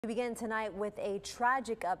We begin tonight with a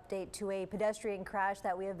tragic update to a pedestrian crash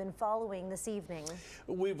that we have been following this evening.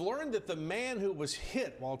 We've learned that the man who was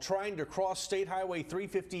hit while trying to cross State Highway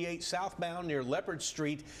 358 southbound near Leopard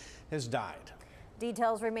Street has died.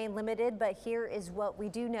 Details remain limited, but here is what we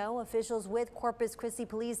do know. Officials with Corpus Christi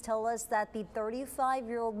Police tell us that the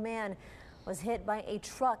 35-year-old man was hit by a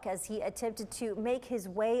truck as he attempted to make his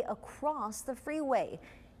way across the freeway.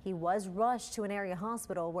 He was rushed to an area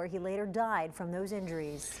hospital where he later died from those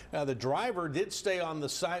injuries. Now, the driver did stay on the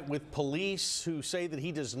site with police, who say that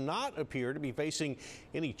he does not appear to be facing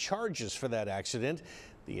any charges for that accident.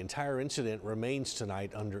 The entire incident remains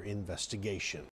tonight under investigation.